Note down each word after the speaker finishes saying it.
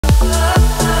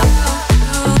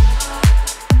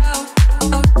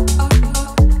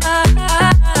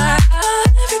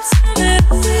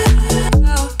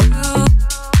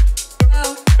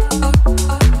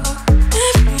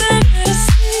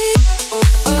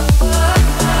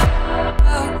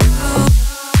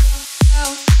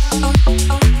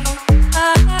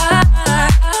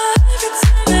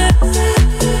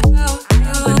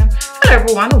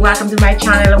welcome to my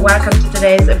channel and welcome to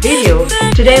today's video.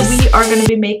 Today we are going to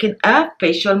be making a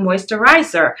facial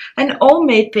moisturizer, an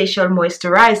homemade facial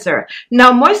moisturizer.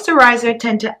 Now moisturizer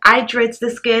tend to hydrate the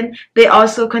skin. They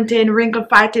also contain wrinkle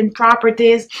fighting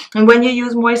properties, and when you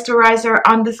use moisturizer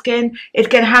on the skin, it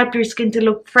can help your skin to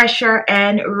look fresher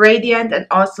and radiant and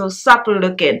also supple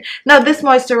looking. Now this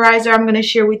moisturizer I'm going to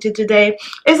share with you today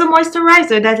is a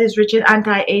moisturizer that is rich in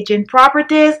anti-aging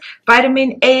properties,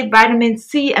 vitamin A, vitamin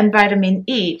C, and vitamin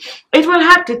E. It will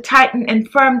help to tighten and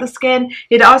firm the skin.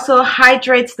 It also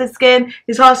hydrates the skin.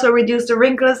 It also reduces the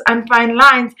wrinkles and fine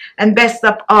lines. And best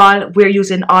of all, we're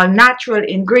using all natural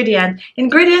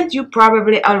ingredients you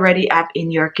probably already have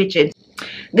in your kitchen.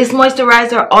 This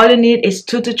moisturizer, all you need is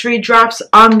 2 to 3 drops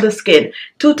on the skin.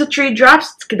 2 to 3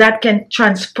 drops that can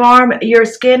transform your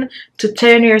skin to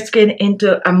turn your skin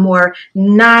into a more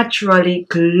naturally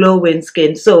glowing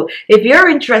skin. So if you're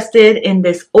interested in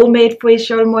this homemade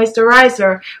facial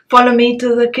moisturizer, follow me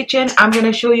to the kitchen. I'm going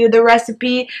to show you the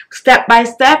recipe step by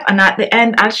step, and at the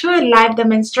end I'll show you a live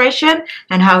demonstration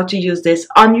and how to use this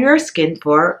on your skin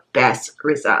for best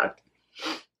result.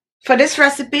 For this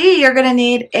recipe, you're going to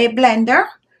need a blender.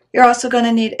 You're also going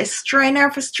to need a strainer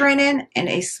for straining and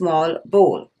a small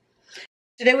bowl.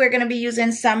 Today we're going to be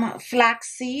using some flax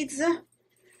seeds.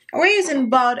 We're using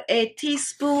about a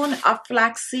teaspoon of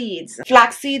flax seeds.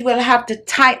 Flaxseed will help to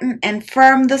tighten and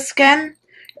firm the skin.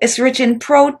 It's rich in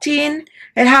protein.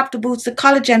 It helps to boost the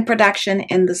collagen production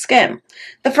in the skin.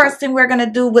 The first thing we're going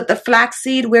to do with the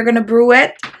flaxseed, we're going to brew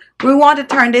it. We want to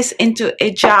turn this into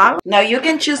a gel. Now you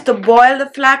can choose to boil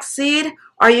the flaxseed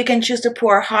or you can choose to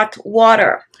pour hot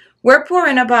water. We're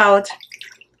pouring about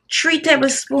 3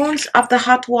 tablespoons of the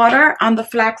hot water on the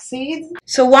flaxseed.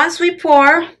 So once we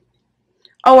pour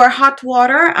our hot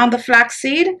water on the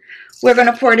flaxseed, we're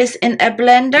going to pour this in a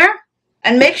blender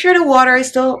and make sure the water is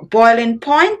still boiling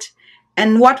point.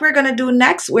 And what we're going to do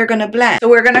next, we're going to blend. So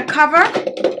we're going to cover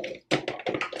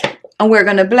and we're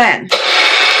going to blend.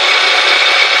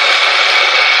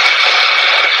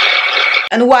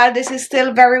 And while this is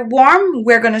still very warm,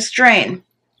 we're going to strain.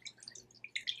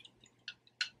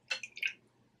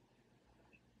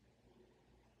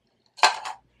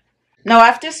 Now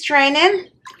after straining,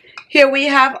 here we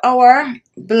have our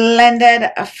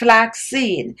blended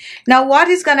flaxseed. Now what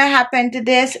is going to happen to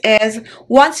this is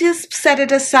once you set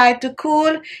it aside to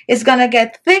cool, it's going to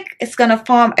get thick. It's going to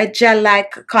form a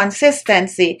gel-like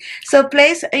consistency. So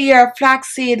place your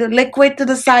flaxseed liquid to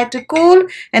the side to cool,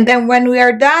 and then when we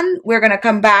are done, we're going to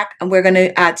come back and we're going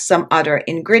to add some other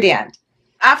ingredient.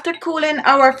 After cooling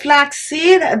our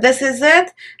flaxseed, this is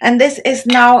it, and this is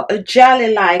now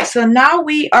jelly-like. So now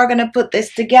we are going to put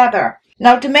this together.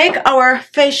 Now to make our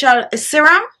facial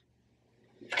serum,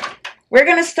 we're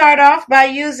going to start off by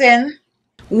using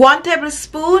 1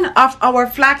 tablespoon of our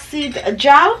flaxseed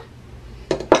gel.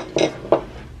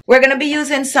 We're going to be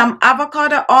using some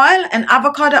avocado oil, and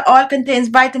avocado oil contains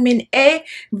vitamin A,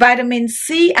 vitamin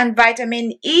C, and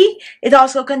vitamin E. It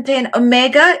also contains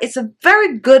omega. It's a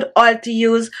very good oil to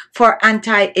use for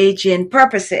anti-aging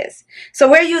purposes.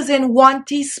 So we're using 1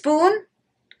 teaspoon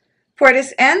for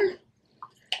this in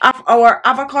of our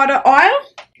avocado oil.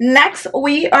 Next,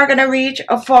 we are going to reach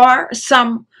for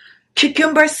some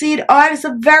cucumber seed oil. It's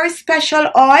a very special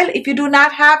oil. If you do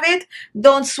not have it,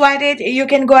 don't sweat it. You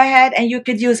can go ahead and you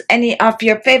could use any of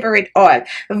your favorite oil.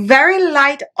 Very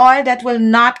light oil that will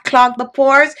not clog the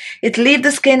pores. It leaves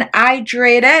the skin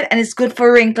hydrated and it's good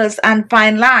for wrinkles and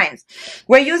fine lines.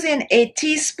 We're using a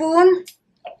teaspoon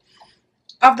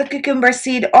of the cucumber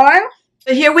seed oil.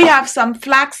 So here we have some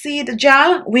flaxseed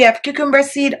gel, we have cucumber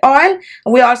seed oil,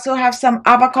 and we also have some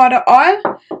avocado oil.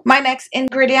 My next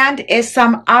ingredient is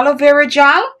some aloe vera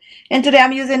gel, and today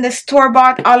I'm using the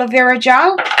store-bought aloe vera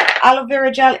gel. Aloe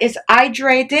vera gel is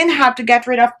hydrating, help to get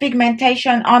rid of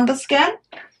pigmentation on the skin.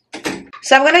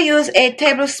 So I'm going to use a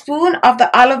tablespoon of the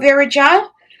aloe vera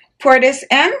gel, pour this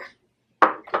in,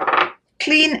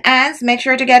 clean hands, make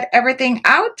sure to get everything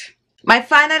out. My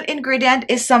final ingredient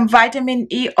is some vitamin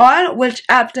E oil, which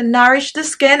helps to nourish the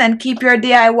skin and keep your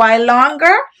DIY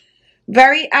longer.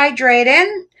 Very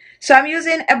hydrating. So I'm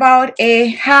using about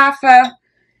a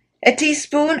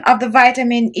teaspoon of the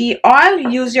vitamin E oil.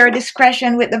 Use your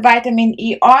discretion with the vitamin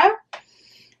E oil.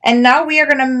 And now we are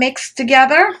going to mix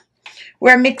together.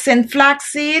 We're mixing flax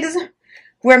seeds.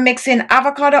 We're mixing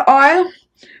avocado oil.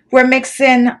 We're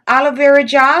mixing aloe vera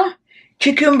gel,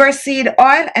 cucumber seed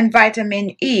oil, and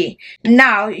vitamin E.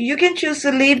 Now you can choose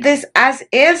to leave this as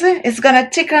is. It's gonna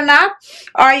thicken up,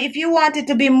 or if you want it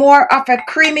to be more of a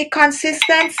creamy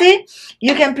consistency,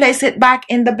 you can place it back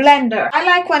in the blender. I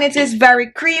like when it is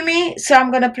very creamy, so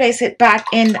I'm gonna place it back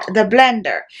in the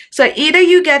blender. So either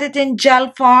you get it in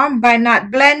gel form by not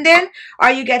blending,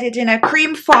 or you get it in a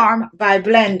cream form by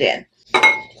blending.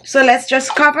 So let's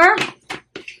just cover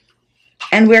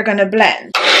and we're gonna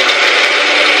blend.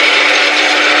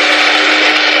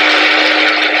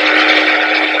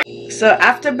 So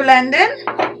after blending,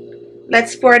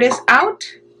 let's pour this out.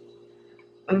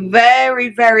 Very,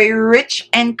 very rich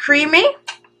and creamy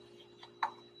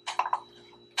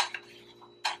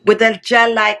with a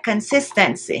gel-like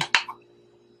consistency.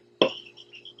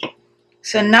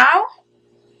 So now,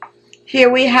 here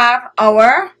we have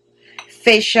our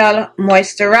facial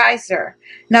moisturizer.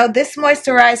 Now this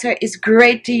moisturizer is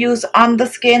great to use on the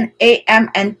skin AM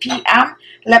and PM.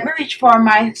 Let me reach for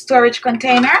my storage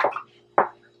container.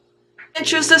 You can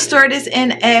choose to store this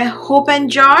in a open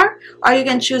jar, or you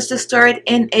can choose to store it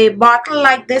in a bottle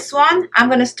like this one. I'm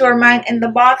going to store mine in the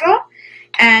bottle,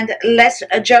 and let's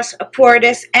just pour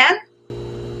this in.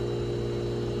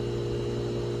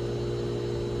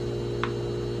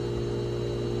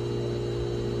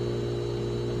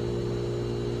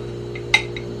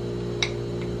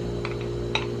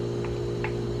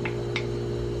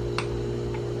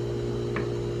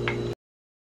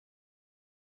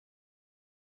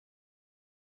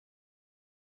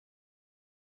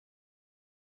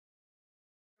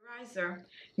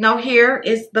 Now here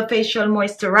is the facial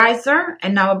moisturizer,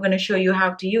 and now I'm going to show you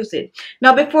how to use it.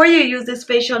 Now before you use this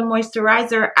facial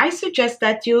moisturizer, I suggest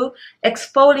that you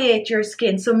exfoliate your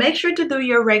skin. So make sure to do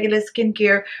your regular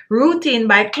skincare routine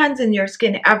by cleansing your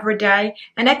skin every day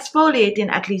and exfoliating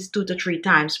at least 2 to 3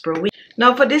 times per week.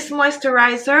 Now for this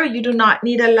moisturizer, you do not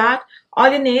need a lot.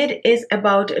 All you need is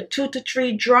about 2 to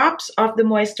 3 drops of the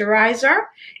moisturizer.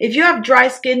 If you have dry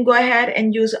skin, go ahead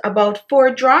and use about 4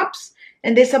 drops.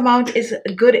 And this amount is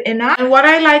good enough. And what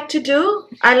I like to do,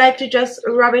 I like to just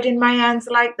rub it in my hands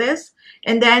like this,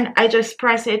 and then I just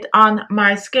press it on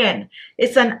my skin.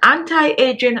 It's an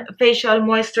anti-aging facial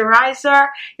moisturizer.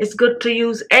 It's good to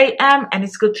use AM and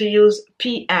it's good to use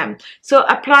PM. So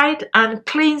apply it on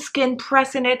clean skin,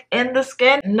 pressing it in the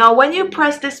skin. Now when you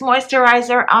press this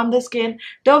moisturizer on the skin,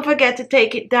 don't forget to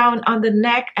take it down on the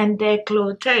neck and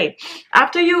décolleté.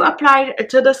 After you apply it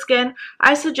to the skin,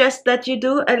 I suggest that you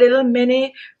do a little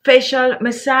mini facial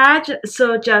massage.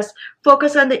 So just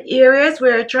focus on the areas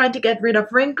where you're trying to get rid of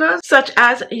wrinkles, such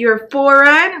as your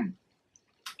forehead,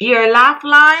 your laugh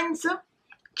lines.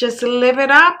 Just lift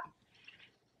it up.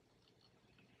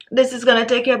 This is going to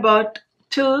take you about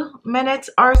 2 minutes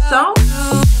or so.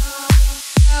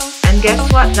 And guess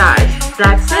what, guys?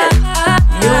 That's it.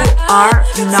 You are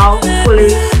now fully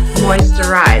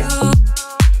moisturized.